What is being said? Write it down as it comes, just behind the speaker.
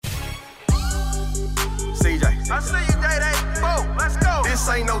I see you, Day. Oh, let's go. This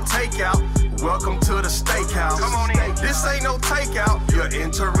ain't no takeout. Welcome to the Steakhouse. Come on in. This ain't no takeout. You're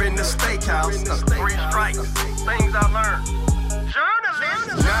entering the Steakhouse. 3 strikes. Things I learned.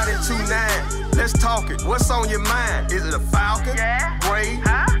 Journalist. 929. Let's talk it. What's on your mind? Is it a Falcon? Yeah. Brave?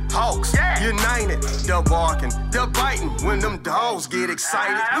 Huh? Hawks? Yeah. United. They're barking. They're biting when them dogs get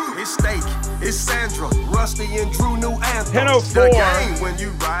excited. It's Steak. It's Sandra. Rusty and Drew New Anthem.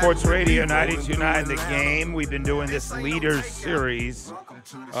 10:04. Sports Radio 92.9 The Game. We've been doing this Leaders Series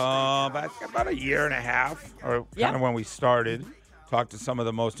about a year and a half, or kind of when we started. Talked to some of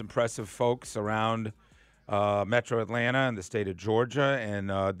the most impressive folks around Metro Atlanta and the state of Georgia, and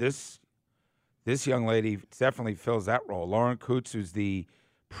this young lady definitely fills that role. Lauren Koontz, who's the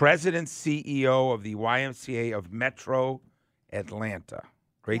President CEO of the YMCA of Metro Atlanta.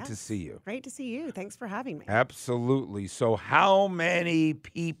 Great to see you. Great to see you. Thanks for having me. Absolutely. So how many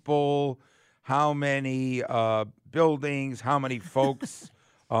people, how many buildings, how many folks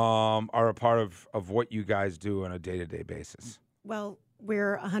are a part of what you guys do on a day-to-day basis? Well,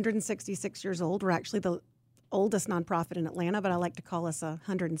 we're 166 years old. We're actually the oldest nonprofit in Atlanta, but I like to call us a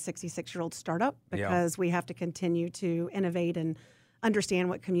 166-year-old startup because we have to continue to innovate and understand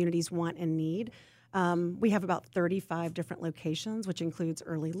what communities want and need. We have about 35 different locations, which includes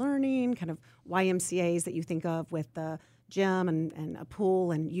early learning, kind of YMCAs that you think of with the gym and a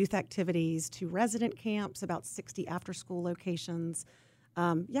pool and youth activities, to resident camps, about 60 after-school locations.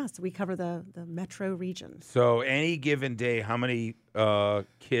 So we cover the metro region. So any given day, how many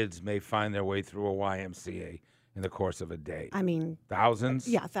kids may find their way through a YMCA in the course of a day? I mean, thousands?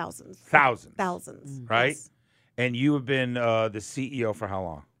 Yeah, thousands. Thousands, right? Yes. And you have been the CEO for how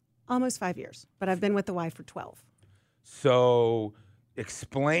long? Almost 5 years, but I've been with the Y for 12. So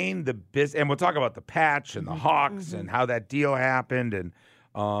explain the business, and we'll talk about the patch and the Hawks and how that deal happened, and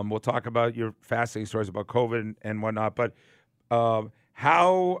we'll talk about your fascinating stories about COVID and whatnot. But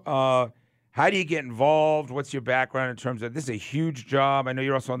how do you get involved? What's your background in terms of this? Is a huge job. I know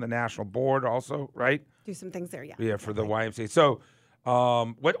you're also on the national board, also, right? Do some things there, yeah. Yeah, for the YMCA. So,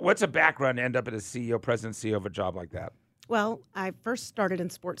 what's a background to end up as a president CEO of a job like that? Well, I first started in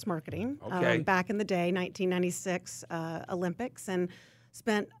sports marketing back in the day, 1996 Olympics, and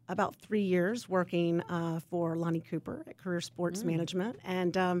spent about 3 years working for Lonnie Cooper at Career Sports Management.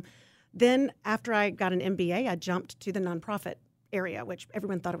 And then after I got an MBA, I jumped to the nonprofit area, which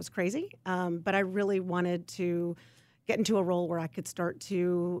everyone thought it was crazy. But I really wanted to get into a role where I could start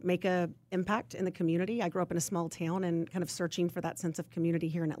to make an impact in the community. I grew up in a small town and kind of searching for that sense of community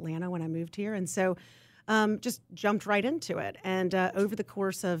here in Atlanta when I moved here. And so just jumped right into it. And over the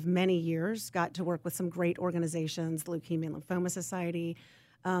course of many years, got to work with some great organizations, the Leukemia and Lymphoma Society.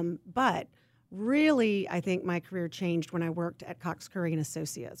 But really, I think my career changed when I worked at Cox Curry &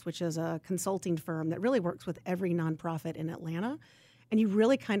 Associates, which is a consulting firm that really works with every nonprofit in Atlanta. And you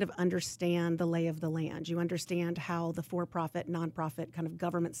really kind of understand the lay of the land. You understand how the for-profit, nonprofit, kind of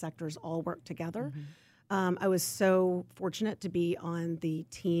government sectors all work together. I was so fortunate to be on the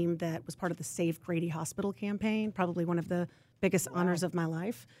team that was part of the Save Grady Hospital campaign, probably one of the biggest honors of my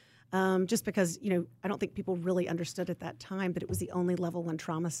life. Just because, I don't think people really understood at that time, but it was the only level 1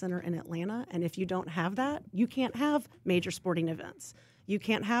 trauma center in Atlanta. And if you don't have that, you can't have major sporting events. You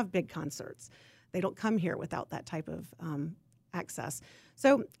can't have big concerts. They don't come here without that type of access.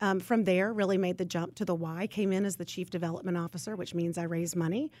 So from there, really made the jump to the Y, came in as the Chief Development Officer, which means I raise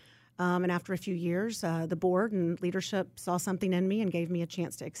money. And after a few years, the board and leadership saw something in me and gave me a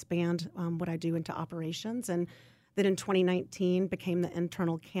chance to expand what I do into operations. And then in 2019 became the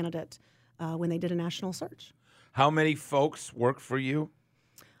internal candidate when they did a national search. How many folks work for you?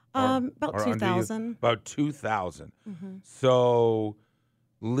 About 2,000. About 2,000. So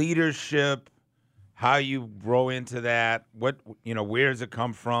leadership, how you grow into that, where does it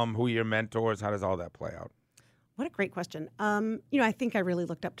come from? Who are your mentors? How does all that play out? What a great question. I think I really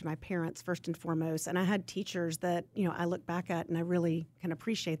looked up to my parents first and foremost, and I had teachers that, I look back at and I really can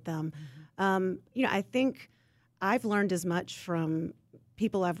appreciate them. I think I've learned as much from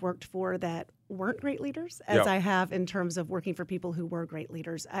people I've worked for that weren't great leaders as I have in terms of working for people who were great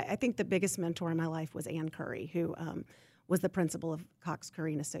leaders. I think the biggest mentor in my life was Ann Curry, who was the principal of Cox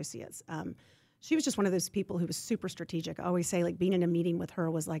Curry & Associates. She was just one of those people who was super strategic. I always say, being in a meeting with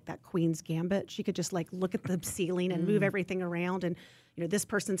her was like that Queen's Gambit. She could just look at the ceiling and move everything around, and this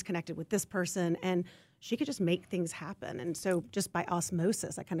person's connected with this person, and she could just make things happen. And so just by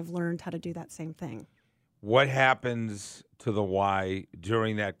osmosis, I kind of learned how to do that same thing. What happens to the Y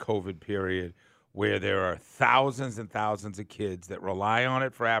during that COVID period where there are thousands and thousands of kids that rely on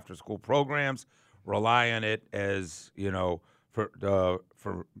it for after-school programs, rely on it as,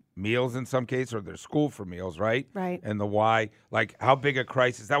 for meals in some cases, or their school for meals, right? Right. And the why, like how big a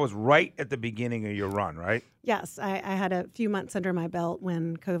crisis. That was right at the beginning of your run, right? Yes. I had a few months under my belt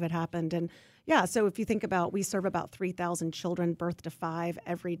when COVID happened. And yeah, so if you think about, we serve about 3,000 children birth to 5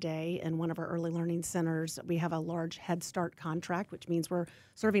 every day in one of our early learning centers. We have a large Head Start contract, which means we're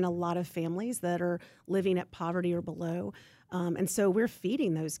serving a lot of families that are living at poverty or below. And so we're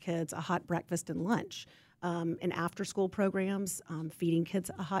feeding those kids a hot breakfast and lunch. And after-school programs, feeding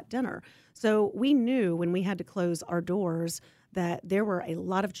kids a hot dinner. So we knew when we had to close our doors that there were a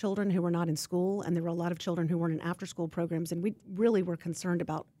lot of children who were not in school, and there were a lot of children who weren't in after-school programs, and we really were concerned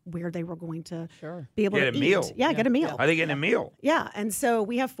about where they were going to be able to eat. Meal. Yeah, get a meal. Are they getting a meal? Yeah, and so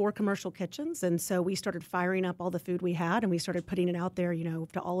we have 4 commercial kitchens, and so we started firing up all the food we had, and we started putting it out there,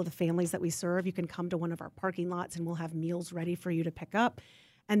 to all of the families that we serve. You can come to one of our parking lots, and we'll have meals ready for you to pick up.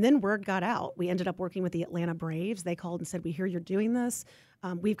 And then word got out. We ended up working with the Atlanta Braves. They called and said, we hear you're doing this.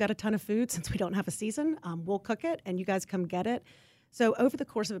 We've got a ton of food since we don't have a season. We'll cook it, and you guys come get it. So over the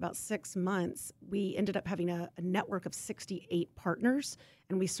course of about 6 months, we ended up having a network of 68 partners,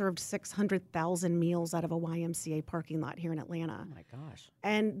 and we served 600,000 meals out of a YMCA parking lot here in Atlanta. Oh, my gosh.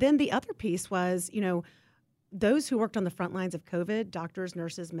 And then the other piece was, those who worked on the front lines of COVID, doctors,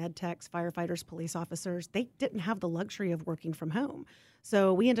 nurses, med techs, firefighters, police officers, they didn't have the luxury of working from home.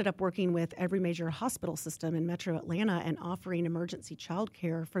 So we ended up working with every major hospital system in Metro Atlanta and offering emergency child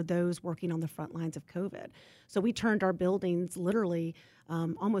care for those working on the front lines of COVID. So we turned our buildings literally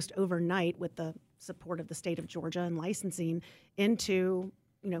almost overnight with the support of the state of Georgia and licensing into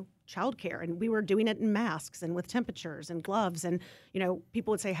childcare, and we were doing it in masks and with temperatures and gloves. And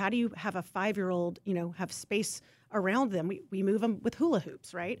people would say, "How do you have a 5-year-old, have space around them?" We move them with hula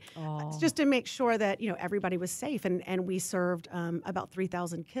hoops, right? It's just to make sure that everybody was safe. And we served about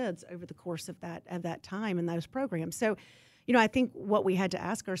 3,000 kids over the course of that time in those programs. So, I think what we had to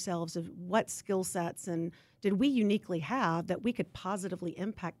ask ourselves is what skill sets and did we uniquely have that we could positively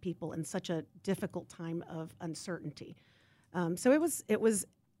impact people in such a difficult time of uncertainty. So it was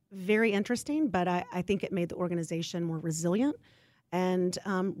very interesting, but I think it made the organization more resilient and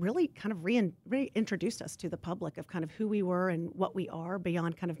really kind of reintroduced us to the public of kind of who we were and what we are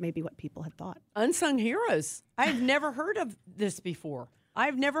beyond kind of maybe what people had thought. Unsung heroes. I've never heard of this before.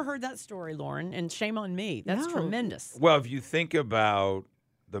 I've never heard that story, Lauren, and shame on me. That's tremendous. Well, if you think about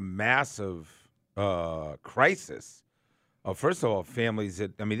the massive crisis, first of all, families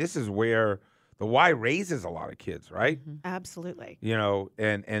this is where the Y raises a lot of kids, right? Mm-hmm. Absolutely.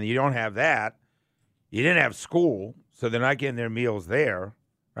 And you don't have that. You didn't have school, so they're not getting their meals there,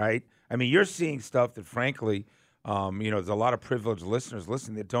 right? You're seeing stuff that, frankly, there's a lot of privileged listeners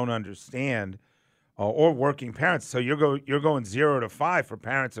listening that don't understand, or working parents. So you're going 0 to 5 for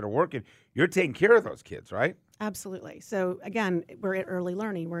parents that are working. You're taking care of those kids, right? Absolutely. So again, we're at early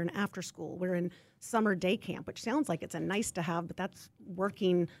learning. We're in after school. We're in summer day camp, which sounds like it's a nice to have, but that's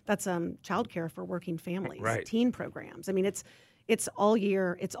childcare for working families, right. Teen programs. It's all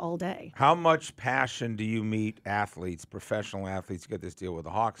year, it's all day. How much passion do you meet athletes, professional athletes, get this deal with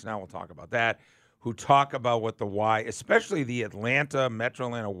the Hawks? Now we'll talk about that, who talk about what the Y, especially the Metro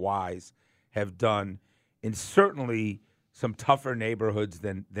Atlanta Ys, have done in certainly some tougher neighborhoods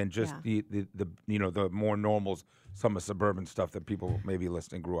than just the more normals, some of the suburban stuff that people maybe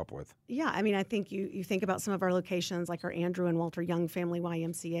listening grew up with. Yeah, I think you think about some of our locations like our Andrew and Walter Young Family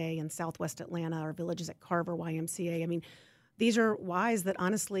YMCA in Southwest Atlanta, our villages at Carver YMCA. These are Ys that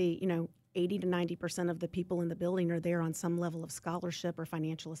honestly, 80 to 90% of the people in the building are there on some level of scholarship or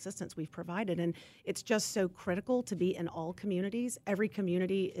financial assistance we've provided. And it's just so critical to be in all communities. Every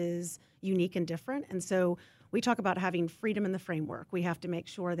community is unique and different. And so we talk about having freedom in the framework. We have to make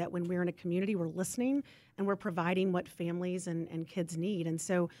sure that when we're in a community, we're listening and we're providing what families and kids need. And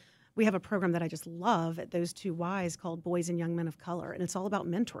so we have a program that I just love at those 2 Ys called Boys and Young Men of Color. And it's all about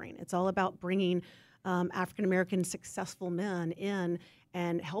mentoring. It's all about bringing African-American successful men in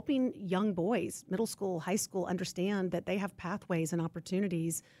and helping young boys, middle school, high school, understand that they have pathways and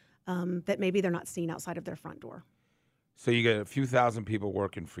opportunities that maybe they're not seeing outside of their front door. So you get a few thousand people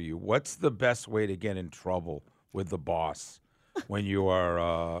working for you. What's the best way to get in trouble with the boss when you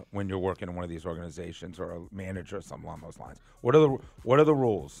are when you're working in one of these organizations or a manager or something along those lines? What are the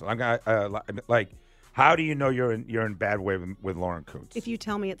rules? How do you know you're in bad way with Lauren Koontz? If you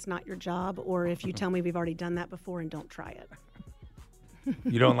tell me it's not your job, or if you tell me we've already done that before and don't try it.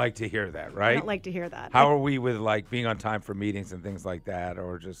 You don't like to hear that, right? I don't like to hear that. How are we with being on time for meetings and things like that,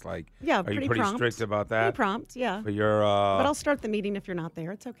 or just are you pretty prompt. Strict about that? Pretty prompt, yeah. But you're. But I'll start the meeting if you're not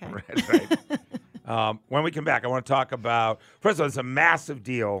there. It's okay. Right. When we come back, I want to talk about, first of all, it's a massive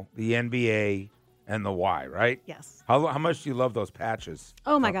deal, the NBA and the Y, right? Yes. How much do you love those patches?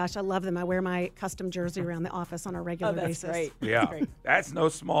 Oh my gosh, I love them. I wear my custom jersey around the office on a regular basis. Great. Yeah, that's no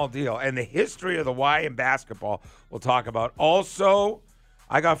small deal. And the history of the Y in basketball we'll talk about. Also,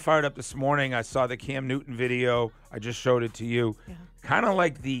 I got fired up this morning. I saw the Cam Newton video. I just showed it to you. Yeah. Kind of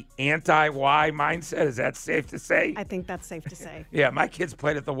like the anti-Y mindset. Is that safe to say? I think that's safe to say. Yeah, my kids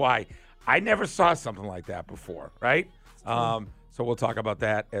played at the Y. I never saw something like that before, right? So we'll talk about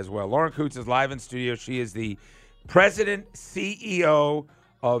that as well. Lauren Koontz is live in studio. She is the president, CEO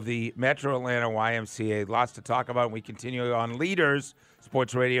of the Metro Atlanta YMCA. Lots to talk about. We continue on Leaders,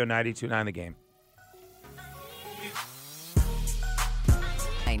 Sports Radio 92.9 The Game.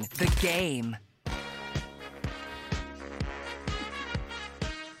 The Game.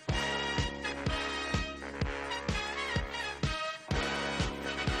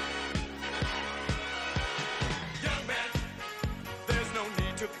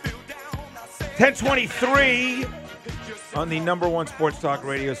 Ten 23 on the number one sports talk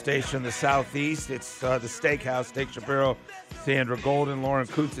radio station in the Southeast. It's the Steakhouse. Steak Shapiro, Sandra Golden. Lauren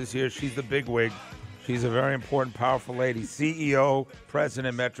Koontz is here. She's the bigwig. She's a very important, powerful lady. CEO,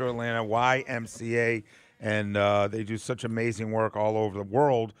 President, Metro Atlanta, YMCA. And they do such amazing work all over the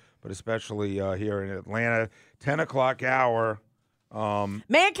world, but especially here in Atlanta. 10 o'clock hour.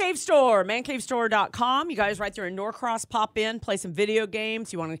 Man Cave Store, mancavestore.com. You guys right there in Norcross, pop in, play some video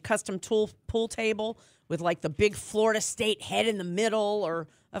games. You want a custom pool table with like the big Florida State head in the middle, or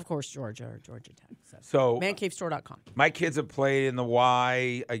of course Georgia or Georgia Tech. So mancavestore.com. My kids have played in the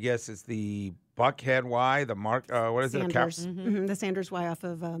Y. I guess it's the Buckhead Y, the Mark. What is Sanders. it? The Sanders Y off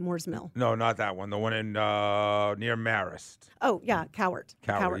of Moore's Mill. No, not that one. The one in near Marist. Oh yeah, Cowart.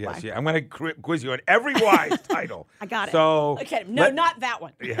 Cowart, yes, Y. yeah. I'm going to quiz you on every Y's title. I got it. So okay, no, not that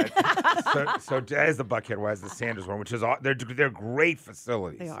one. Yeah. so that is the Buckhead Y, is the Sanders one, which is they're great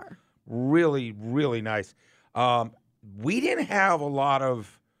facilities. They are really, really nice. We didn't have a lot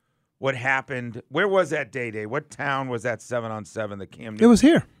of what happened. Where was that day? What town was that 7-on-7 that Cam Newton? It was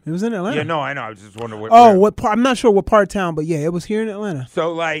here. It was in Atlanta. Yeah, no, I know. I was just wondering what part? I'm not sure what part of town, but yeah, it was here in Atlanta.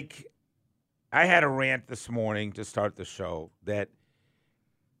 So, like, I had a rant this morning to start the show that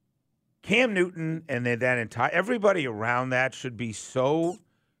Cam Newton and that entire everybody around that should be so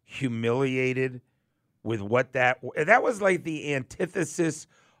humiliated with what that was like the antithesis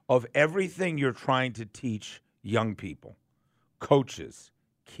of everything you're trying to teach young people, coaches,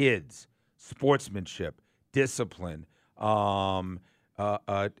 kids, sportsmanship, discipline,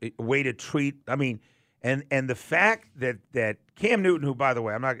 way to treat. I mean, and the fact that Cam Newton, who, by the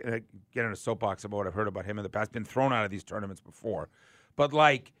way, I'm not going to get in a soapbox about what I've heard about him in the past, been thrown out of these tournaments before, but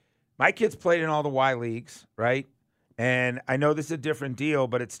like my kids played in all the Y leagues, right? And I know this is a different deal,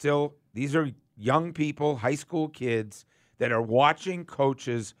 but it's still, these are young people, high school kids that are watching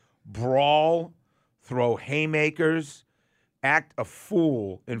coaches brawl, throw haymakers, act a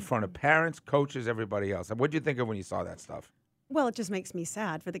fool in front of parents, coaches, everybody else. What did you think of when you saw that stuff? Well, it just makes me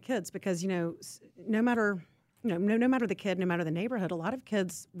sad for the kids because, no matter the kid, no matter the neighborhood, a lot of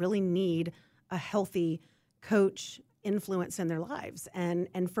kids really need a healthy coach influence in their lives. And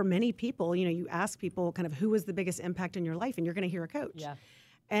for many people, you ask people kind of who was the biggest impact in your life, and you're going to hear a coach. Yeah.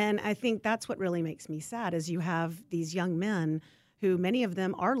 And I think that's what really makes me sad is you have these young men who many of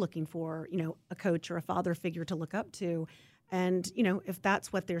them are looking for, a coach or a father figure to look up to. And, if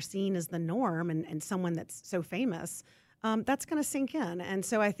that's what they're seeing as the norm and someone that's so famous, that's going to sink in. And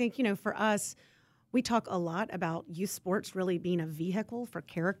so I think, for us, we talk a lot about youth sports really being a vehicle for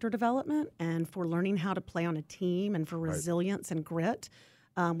character development and for learning how to play on a team and for resilience and grit.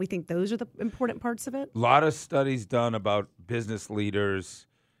 We think those are the important parts of it. A lot of studies done about business leaders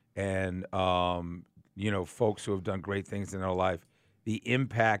and, folks who have done great things in their life, the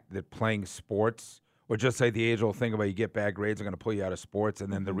impact that playing sports, or just like the age-old thing about you get bad grades, are going to pull you out of sports,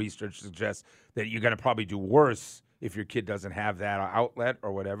 and then the research suggests that you're going to probably do worse if your kid doesn't have that outlet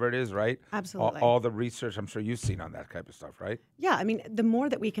or whatever it is, right? Absolutely. All the research I'm sure you've seen on that type of stuff, right? Yeah, I mean, the more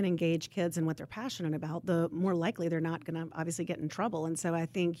that we can engage kids in what they're passionate about, the more likely they're not going to obviously get in trouble. And so I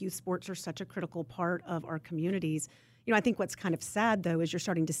think youth sports are such a critical part of our communities. I think what's kind of sad, though, is you're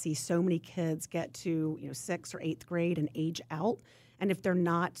starting to see so many kids get to, 6th or 8th grade and age out. And if they're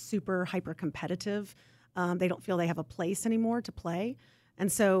not super hyper competitive, they don't feel they have a place anymore to play.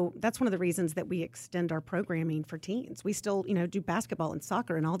 And so that's one of the reasons that we extend our programming for teens. We still, do basketball and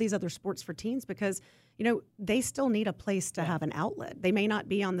soccer and all these other sports for teens because, they still need a place to have an outlet. They may not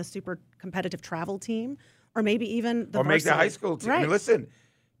be on the super competitive travel team or maybe even the or varsity. make the high school team. Right. I mean, listen,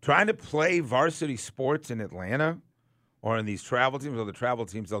 trying to play varsity sports in Atlanta or in these travel teams, or the travel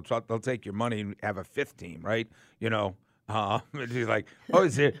teams, they'll take your money and have a 5th team, right? It's like,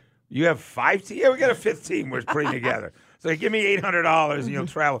 is there You have 5 teams? Yeah, we got a 5th team we're putting together. So give me $800 and you'll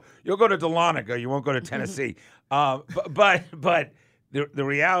travel. You'll go to Dahlonega. You won't go to Tennessee. But the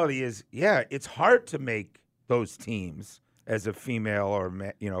reality is, yeah, it's hard to make those teams as a female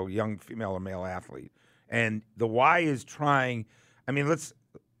or young female or male athlete. And the Y is trying. I mean, let's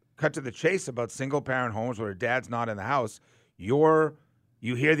cut to the chase about single-parent homes where dad's not in the house.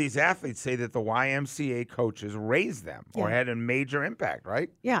 You hear these athletes say that the YMCA coaches raised them or had a major impact,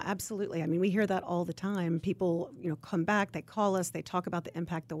 right? Yeah, absolutely. I mean, we hear that all the time. People, come back, they call us, they talk about the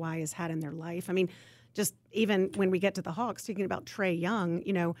impact the Y has had in their life. I mean, just even when we get to the Hawks, speaking about Trae Young,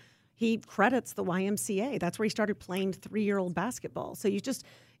 he credits the YMCA. That's where he started playing 3-year-old basketball. So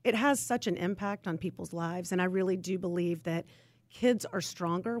it has such an impact on people's lives. And I really do believe that kids are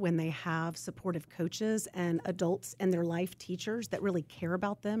stronger when they have supportive coaches and adults in their life, teachers that really care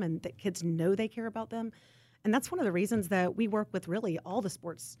about them and that kids know they care about them. And that's one of the reasons that we work with really all the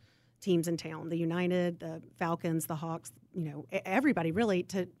sports teams in town, the United, the Falcons, the Hawks, everybody really,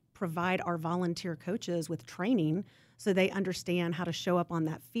 to provide our volunteer coaches with training so they understand how to show up on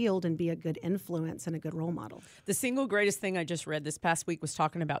that field and be a good influence and a good role model. The single greatest thing I just read this past week was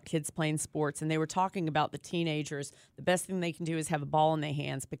talking about kids playing sports, and they were talking about the teenagers. The best thing they can do is have a ball in their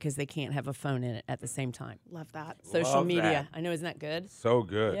hands because they can't have a phone in it at the same time. Love that. Social media. I know, isn't that good? So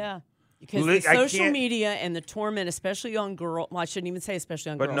good. Yeah. Because the social media and the torment, especially on girls, well, I shouldn't even say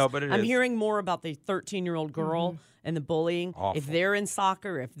especially on girls. But I'm hearing more about the 13-year-old girl and the bullying. Awful. If they're in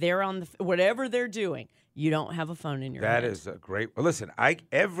soccer, if they're on whatever they're doing, you don't have a phone in your hand. That is a great. Well, listen,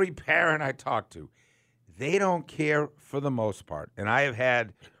 every parent I talk to, they don't care for the most part, and I have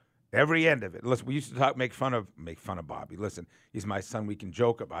had every end of it. Listen, we used to make fun of Bobby. Listen, he's my son. We can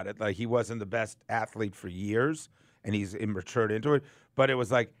joke about it. Like, he wasn't the best athlete for years, and he's matured into it. But it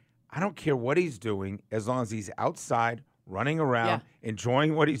was like, I don't care what he's doing as long as he's outside, running around,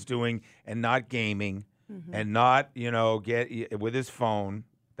 enjoying what he's doing, and not gaming, and not, get with his phone.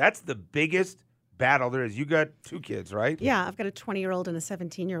 That's the biggest battle there is. You got 2 kids, right? Yeah, I've got a 20-year-old and a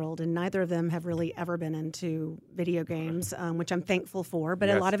 17-year-old, and neither of them have really ever been into video games, which I'm thankful for. But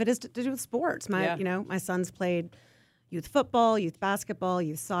a lot of it is to do with sports. My son's played youth football, youth basketball,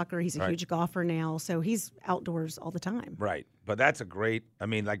 youth soccer. He's a huge golfer now, so he's outdoors all the time. Right, but that's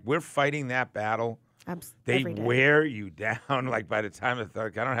we're fighting that battle. They every day. wear you down. Like, by the time I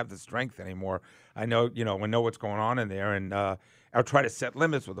don't have the strength anymore. I know, we know what's going on in there, and I'll try to set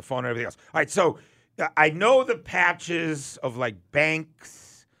limits with the phone and everything else. All right, so I know the patches of like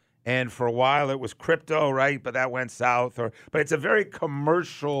banks, and for a while it was crypto, right? But that went south. But it's a very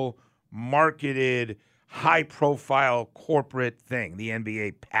commercial, marketed, high-profile corporate thing, the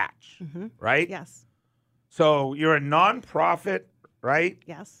NBA patch, right? Yes. So you're a nonprofit, right?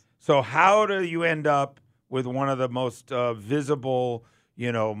 Yes. So how do you end up with one of the most visible,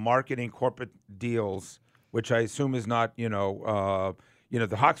 marketing corporate deals, which I assume is not, the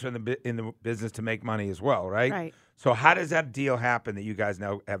Hawks are in the business to make money as well, right? Right. So how does that deal happen that you guys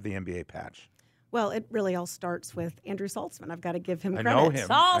now have the NBA patch? Well, it really all starts with Andrew Saltzman. I've got to give him credit. I know him.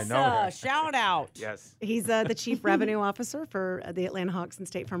 Salsa, shout out. Yes. He's the chief revenue officer for the Atlanta Hawks and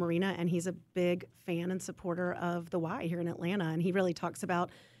State Farm Arena, and he's a big fan and supporter of the Y here in Atlanta. And he really talks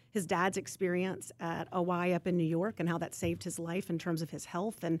about his dad's experience at a Y up in New York and how that saved his life in terms of his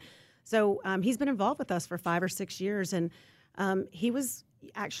health. And so he's been involved with us for 5 or 6 years, and he was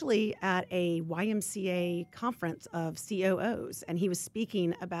actually at a YMCA conference of COOs, and he was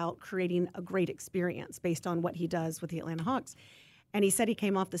speaking about creating a great experience based on what he does with the Atlanta Hawks. And he said he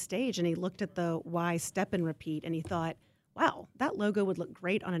came off the stage and he looked at the Y step and repeat, and he thought, wow, that logo would look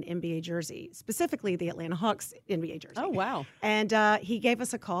great on an NBA jersey, specifically the Atlanta Hawks NBA jersey. Oh, wow. And he gave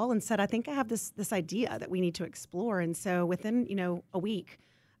us a call and said, I think I have this idea that we need to explore. And so within, a week,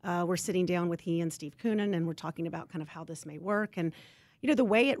 we're sitting down with he and Steve Koonin, and we're talking about kind of how this may work. And, the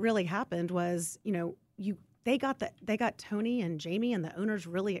way it really happened was, they got Tony and Jamie and the owners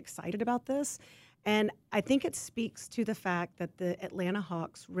really excited about this. And I think it speaks to the fact that the Atlanta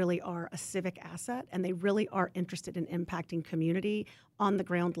Hawks really are a civic asset, and they really are interested in impacting community on the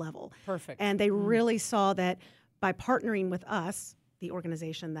ground level. Perfect. And they really saw that by partnering with us, the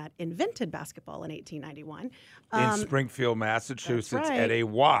organization that invented basketball in 1891. In Springfield, Massachusetts, right. at a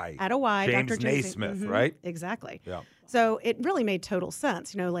Y. At a Y. James Dr. Naismith, right? Exactly. Yeah. So it really made total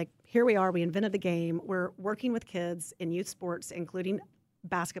sense. Here we are, we invented the game. We're working with kids in youth sports, including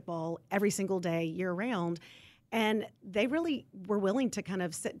basketball, every single day, year round. And they really were willing to kind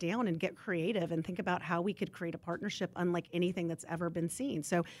of sit down and get creative and think about how we could create a partnership unlike anything that's ever been seen.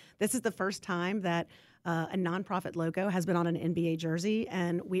 So this is the first time that a nonprofit logo has been on an NBA jersey,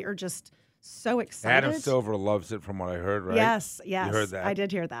 and we are just so excited. Adam Silver loves it from what I heard, right? Yes. You heard that? I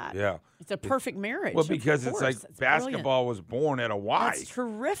did hear that. Yeah. It's a perfect marriage. Well, because of it's course. like It's basketball brilliant. was born at a Y. That's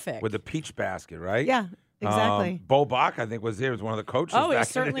terrific. With the peach basket, right? Yeah, exactly. Bo Bach, I think, was there. He was one of the coaches. Oh, back he in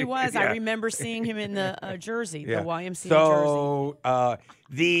certainly the, was. Yeah. I remember seeing him in the jersey, Yeah. the YMCA jersey. So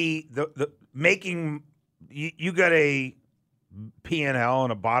the making you got a P&L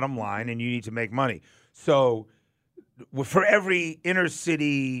and a bottom line, and you need to make money. So for every inner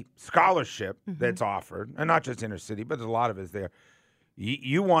city scholarship that's offered, and not just inner city, but there's a lot of it there.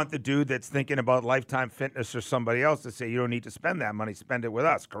 You want the dude that's thinking about Lifetime Fitness or somebody else to say, you don't need to spend that money, spend it with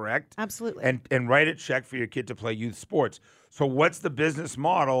us, correct? Absolutely. And write a check for your kid to play youth sports. So what's the business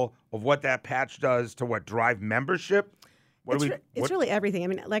model of what that patch does to drive membership? It's really everything. I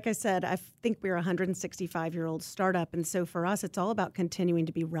mean, like I said, I think we're a 165-year-old startup. And so for us, it's all about continuing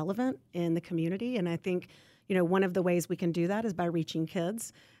to be relevant in the community. And I think, one of the ways we can do that is by reaching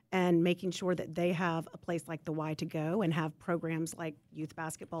kids and making sure that they have a place like the Y to go and have programs like youth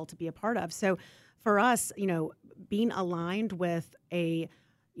basketball to be a part of. So for us, being aligned with a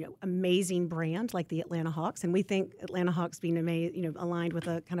amazing brand like the Atlanta Hawks, and we think Atlanta Hawks being aligned with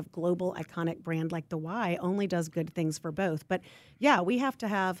a kind of global iconic brand like the Y only does good things for both. But yeah, we have to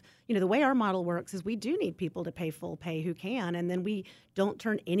have, the way our model works is we do need people to pay full pay who can, and then we don't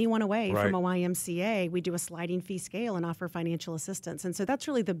turn anyone away from a YMCA. We do a sliding fee scale and offer financial assistance. And so that's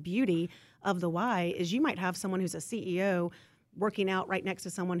really the beauty of the Y is you might have someone who's a CEO working out right next to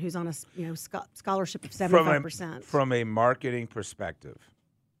someone who's on a scholarship of 75%. From a marketing perspective,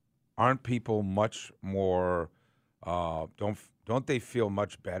 aren't people much more? Don't they feel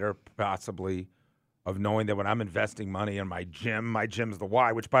much better, possibly, of knowing that when I'm investing money in my gym's the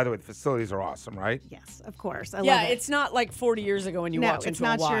Y, which, by the way, the facilities are awesome, right? Yes, of course. I Yeah, love it. it's not like 40 years ago when you walked into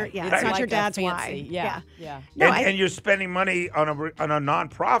a Y. It's It's not like your a dad's fancy, Y. Yeah. No, and you're spending money on a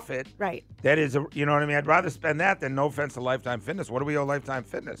nonprofit. Right. That is, you know what I mean? I'd rather spend that than, no offense to Lifetime Fitness. What do we owe Lifetime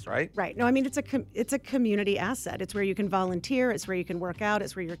Fitness, right? Right. No, I mean, it's a community asset. It's where you can volunteer. It's where you can work out.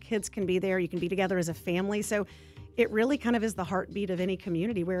 It's where your kids can be there. You can be together as a family. So it really kind of is the heartbeat of any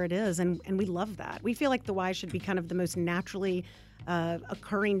community where it is, and we love that. We feel like the Y should be kind of the most naturally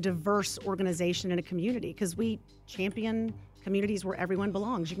occurring, diverse organization in a community because we champion communities where everyone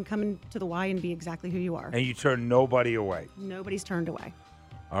belongs. You can come into the Y and be exactly who you are. And you turn nobody away. Nobody's turned away.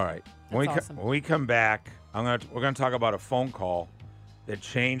 All right. That's awesome. When we come back, we're gonna talk about a phone call that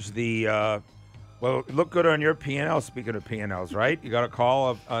changed the. Well, it looked good on your P&L. Speaking of P&Ls, right? You got a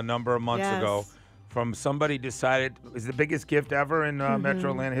call a number of months ago from somebody decided is the biggest gift ever in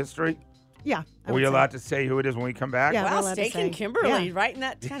Metro Atlanta history. Yeah. Are we allowed to say who it is when we come back? Yeah. Wow, allowed to Steak say. and Kimberly writing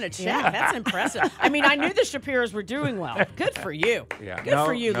that kind of check. That's impressive. I mean, I knew the Shapiros were doing well. Good for you. Yeah. Good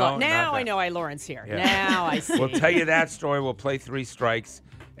for you. No, Now not I that. know why Lauren's here. Yeah. Now I see. We'll tell you that story. We'll play 3 strikes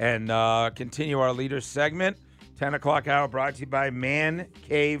and continue our leaders segment. 10 o'clock hour brought to you by Man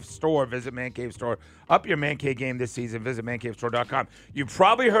Cave Store. Visit Man Cave Store. Up your Man Cave game this season. Visit mancavestore.com. You've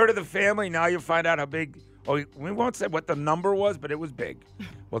probably heard of the family. Now you'll find out how big. Oh, we won't say what the number was, but it was big.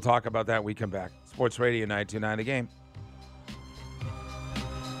 We'll talk about that when we come back. Sports Radio 929 The Game.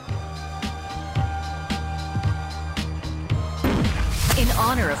 In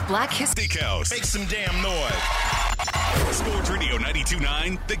honor of Black History. Steakhouse. Make some damn noise. Sports Radio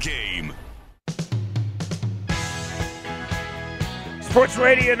 929 The Game. Sports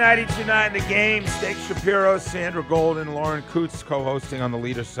Radio 92.9 The Game. Steak Shapiro, Sandra Golden, Lauren Koontz co-hosting on the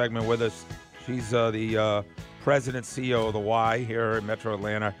leader segment with us. She's the president, CEO of the Y here in Metro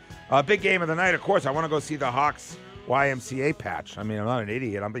Atlanta. Big game of the night, of course. I want to go see the Hawks YMCA patch. I mean, I'm not an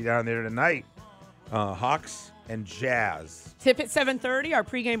idiot. I'll be down there tonight. Hawks and Jazz. Tip at 7:30. Our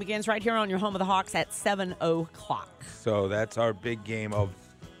pregame begins right here on your home of the Hawks at 7 o'clock. So that's our big game of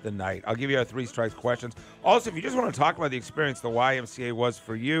the night. I'll give you our 3 strikes questions. Also, if you just want to talk about the experience the YMCA was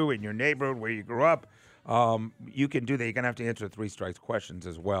for you in your neighborhood where you grew up, you can do that. You're going to have to answer 3 strikes questions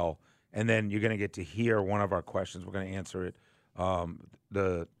as well. And then you're going to get to hear one of our questions. We're going to answer it,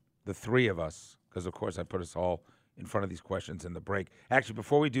 the 3 of us, because, of course, I put us all in front of these questions in the break. Actually,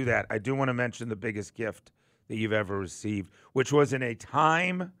 before we do that, I do want to mention the biggest gift that you've ever received, which was in a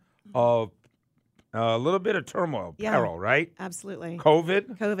time of a little bit of turmoil, peril, right? Absolutely.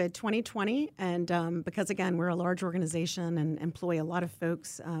 COVID 2020. And because, again, we're a large organization and employ a lot of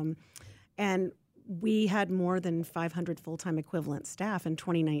folks. And we had more than 500 full-time equivalent staff in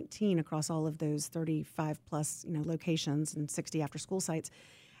 2019 across all of those 35-plus locations and 60 after-school sites.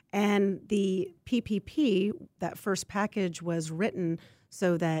 And the PPP, that first package, was written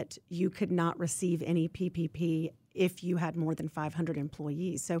so that you could not receive any PPP if you had more than 500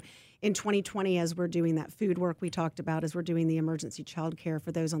 employees. So in 2020, as we're doing that food work we talked about, as we're doing the emergency child care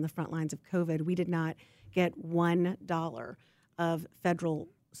for those on the front lines of COVID, we did not get $1 of federal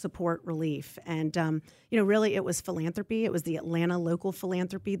support relief. And, really it was philanthropy. It was the Atlanta local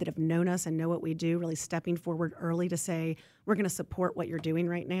philanthropy that have known us and know what we do, really stepping forward early to say, we're going to support what you're doing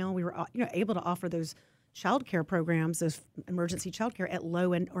right now. We were able to offer those child care programs, those emergency child care at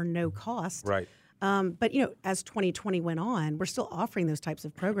low or no cost. Right. But, as 2020 went on, we're still offering those types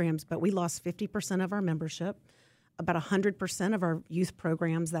of programs, but we lost 50% of our membership, about 100% of our youth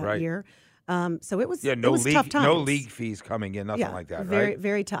programs that year. So it was, it was tough times. No league fees coming in, nothing like that, very, right?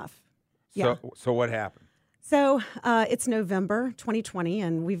 very tough. So what happened? So it's November 2020,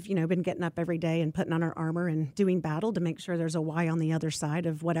 and we've been getting up every day and putting on our armor and doing battle to make sure there's a Y on the other side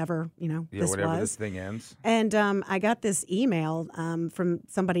of whatever this thing ends. And I got this email from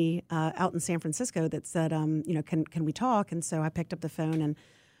somebody out in San Francisco that said, can we talk? And so I picked up the phone,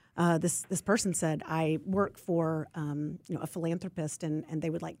 and this person said, I work for a philanthropist, and they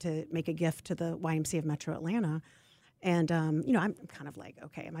would like to make a gift to the YMCA of Metro Atlanta. And, I'm kind of like,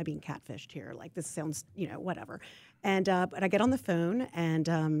 okay, am I being catfished here? Like, this sounds, whatever. And but I get on the phone, and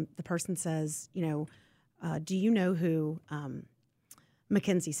the person says, do you know who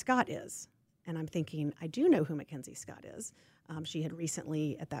Mackenzie Scott is? And I'm thinking, I do know who Mackenzie Scott is. She had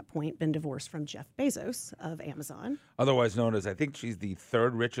recently, at that point, been divorced from Jeff Bezos of Amazon. Otherwise known as, I think she's the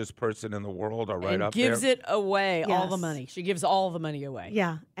third richest person in the world, or right up there. Gives it away, all the money. She gives all the money away.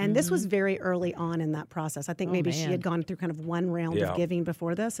 Yeah, and this was very early on in that process. I think maybe she had gone through kind of one round of giving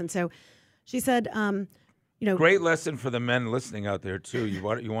before this. And so she said, Great lesson for the men listening out there, too. You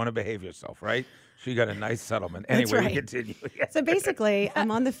want to behave yourself, right? She got a nice settlement. Anyway, we continue. So basically,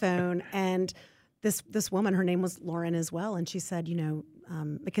 I'm on the phone, and this woman, her name was Lauren as well, and she said,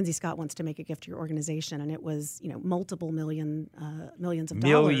 Mackenzie Scott wants to make a gift to your organization, and it was, multiple millions of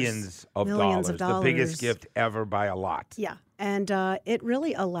dollars. Millions of dollars. The biggest gift ever by a lot. Yeah, and it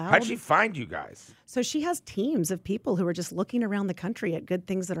really allowed. How'd she find you guys? So she has teams of people who are just looking around the country at good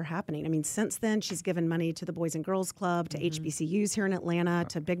things that are happening. I mean, since then, she's given money to the Boys and Girls Club, to HBCUs here in Atlanta,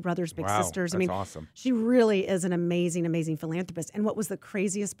 to Big Brothers Big Sisters. That's awesome. She really is an amazing, amazing philanthropist. And what was the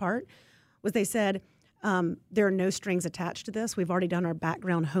craziest part was they said, there are no strings attached to this. We've already done our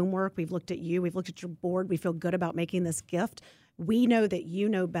background homework. We've looked at you. We've looked at your board. We feel good about making this gift. We know that you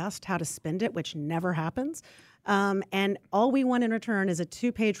know best how to spend it, which never happens. And all we want in return is a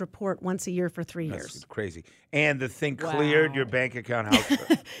 2-page report once a year for 3 years. That's crazy. And the thing cleared your bank account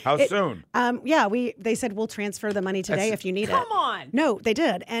how soon? They said we'll transfer the money today if you need it. Come on. No, they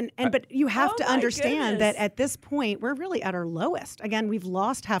did. But you have to understand that at this point, we're really at our lowest. Again, we've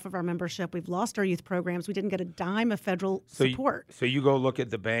lost half of our membership. We've lost our youth programs. We didn't get a dime of federal support. So you go look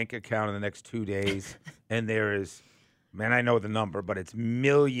at the bank account in the next 2 days, and there is, man, I know the number, but it's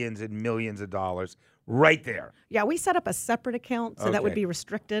millions and millions of dollars right there. Yeah, we set up a separate account, so that would be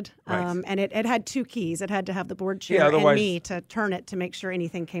restricted. Right. And it had 2 keys. It had to have the board chair and me to turn it to make sure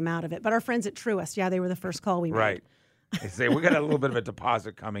anything came out of it. But our friends at Truist, they were the first call we made. Right. They say, we got a little bit of a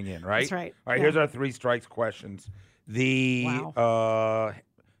deposit coming in, right? That's right. All right, here's our 3 strikes questions. The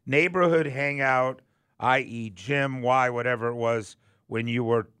neighborhood hangout, i.e. gym, whatever it was, when you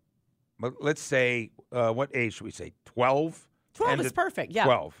were, let's say, what age should we say, 12? 12 is perfect, yeah.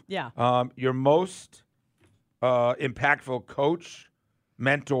 12. Yeah. Your most impactful coach,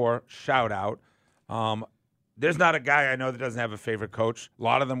 mentor, shout out. There's not a guy I know that doesn't have a favorite coach. A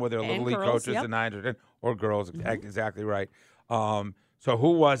lot of them were their Little League coaches, the 9 or 10, or girls, exactly right. So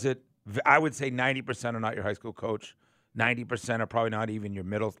who was it? I would say 90% are not your high school coach. 90% are probably not even your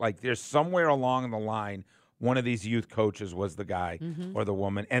middle. Like, there's somewhere along the line, one of these youth coaches was the guy or the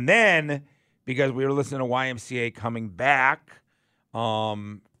woman. And then, because we were listening to YMCA Coming Back,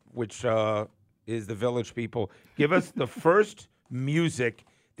 which is the Village People, give us the first music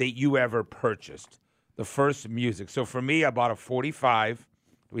that you ever purchased. The first music. So for me, I bought a 45.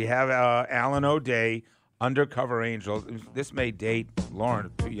 We have Alan O'Day, Undercover Angels. This may date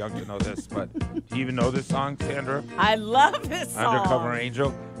Lauren, too young to know this, but do you even know this song, Sandra? I love this song. Undercover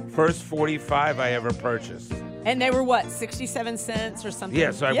Angel. First 45 I ever purchased. And they were what, 67 cents or something?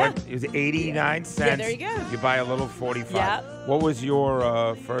 Yeah, so I went, it was 89 cents. Yeah, there you go. You buy a little 45. Yeah. What was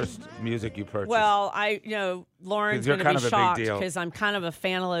your first music you purchased? Well, Lauren's going to be shocked because because I'm kind of a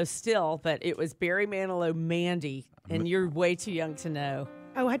fan of still, but it was Barry Manilow, Mandy, and you're way too young to know.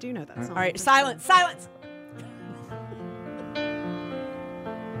 Oh, I do know that song. All right, silence.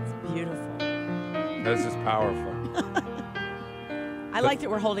 It's beautiful. This is powerful. I like that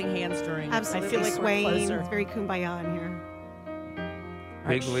we're holding hands during. Absolutely. I feel like swaying. we're closer. It's very kumbaya in here.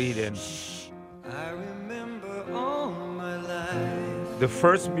 Big lead in. I remember all The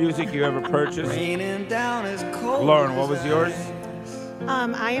first music you ever purchased? Lauren, what was yours?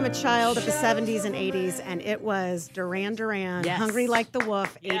 I am a child of the 70s and 80s, and it was Duran Duran, Yes. Hungry Like the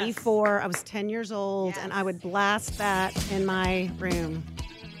Wolf, Yes. 84. I was 10 years old, and I would blast that in my room.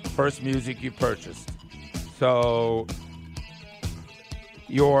 First music you purchased. So,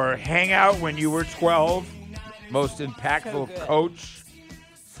 your hangout when you were 12, most impactful coach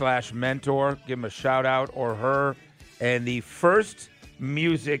 / mentor, give him a shout out, or her, and the first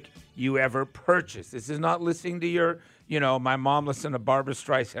music you ever purchased. This is not listening to your, my mom listened to Barbra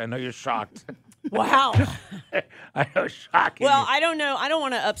Streisand. I know you're shocked. Wow. I know, shocking. Well, I don't know. I don't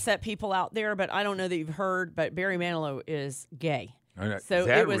want to upset people out there, but I don't know that you've heard, but Barry Manilow is gay. So is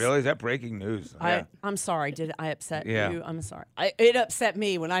that it was, really? Is that breaking news? Yeah. I'm sorry. Did I upset Yeah. you? I'm sorry. It upset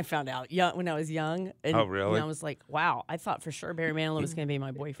me when I found out when I was young. And, Oh, really? And I was like, wow. I thought for sure Barry Manilow was going to be my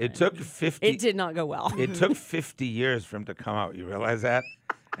boyfriend. It took 50. It did not go well. It took 50 years for him to come out. You realize that?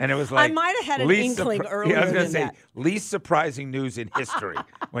 And it was like I might have had an inkling earlier I was gonna than say that. least surprising news in history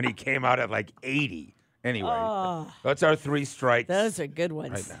when he came out at like 80. Anyway, that's our 3 strikes. Those are good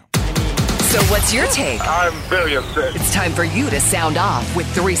ones. Right now. So what's your take? I'm very upset. It's time for you to sound off with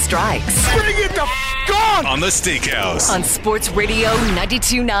 3 strikes. Bring it the f*** on! On the Steakhouse. On Sports Radio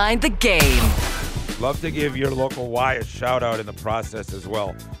 92.9 The Game. Love to give your local Y a shout out in the process as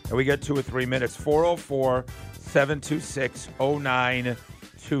well. And we get 2 or 3 minutes. 404-726-0929.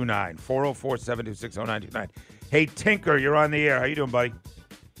 404-726-0929. Hey, Tinker, you're on the air. How you doing, buddy?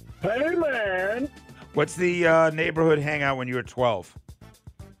 Hey, man. What's the neighborhood hangout when you were 12?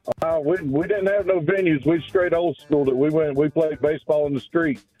 We didn't have no venues. We straight old school. We played baseball in the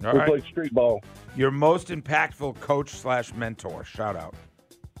street. All we right. played street ball. Your most impactful coach / mentor. Shout out.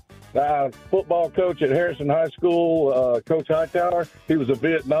 Football coach at Harrison High School, Coach Hightower. He was a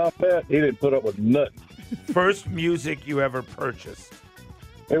Vietnam vet. He didn't put up with nothing. First music you ever purchased.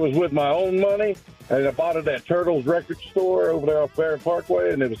 It was with my own money, and I bought it at Turtles Record Store over there off Barrett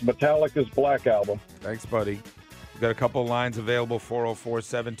Parkway, and it was Metallica's Black Album. Thanks, buddy. We've got a couple lines available,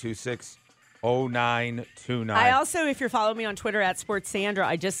 404-726-0929. I also, if you're following me on Twitter at SportsSandra,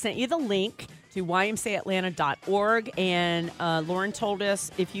 I just sent you the link to YMCAAtlanta.org. And Lauren told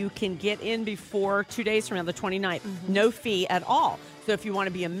us if you can get in before 2 days from now, the 29th, no fee at all. So if you want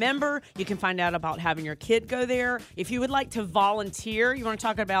to be a member, you can find out about having your kid go there. If you would like to volunteer, you want to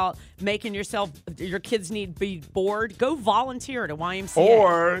talk about making your kids need be bored, go volunteer at a YMCA.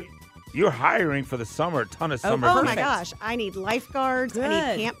 Or you're hiring for the summer, a ton of summer. Oh, my perfect. gosh. I need lifeguards. I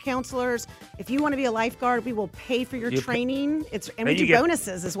Good. need camp counselors. If you want to be a lifeguard, we will pay for your You pay- training. And we you do get-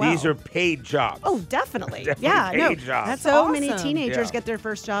 bonuses as well. These are paid jobs. Oh, definitely. Definitely Yeah, no. paid jobs. That's so many awesome. teenagers Yeah. get their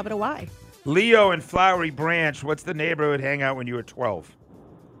first job at a Y. Leo in Flowery Branch, what's the neighborhood hangout when you were 12?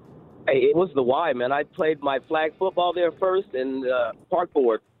 Hey, it was the Y, man. I played my flag football there first and park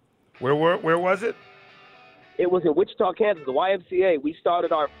board. Where was it? It was in Wichita, Kansas, the YMCA. We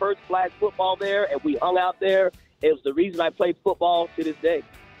started our first flag football there, and we hung out there. It was the reason I played football to this day.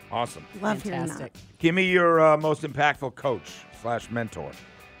 Awesome. Love hearing that. Fantastic. Give me your most impactful coach / mentor.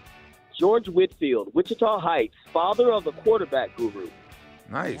 George Whitfield, Wichita Heights, father of the quarterback guru.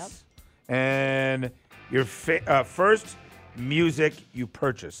 Nice. And your first music you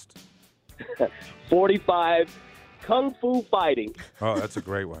purchased. 45, Kung Fu Fighting. Oh, that's a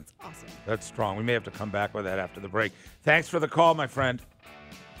great one. Awesome. That's strong. We may have to come back with that after the break. Thanks for the call, my friend.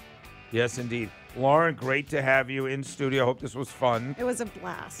 Yes, indeed. Lauren, great to have you in studio. Hope this was fun. It was a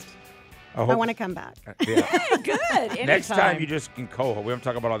blast. I I want to come back. Yeah. Hey, good. Next time Anytime. you just can co-host. We don't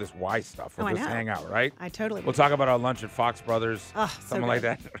talk about all this Y stuff. We'll Oh, I just know. hang out, right? I totally We'll will. talk about our lunch at Fox Brothers, Oh, so something like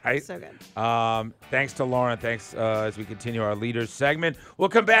good. that, right? So good. Thanks to Lauren. Thanks as we continue our leaders segment. We'll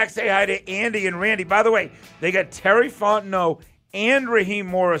come back, say hi to Andy and Randy. By the way, they got Terry Fontenot and Raheem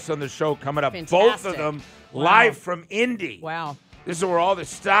Morris on the show coming up. Both of Fantastic. them Wow. live from Indy. Wow. This is where all the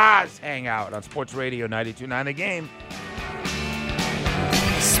stars hang out on Sports Radio 92.9 The Game.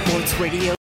 Sports Radio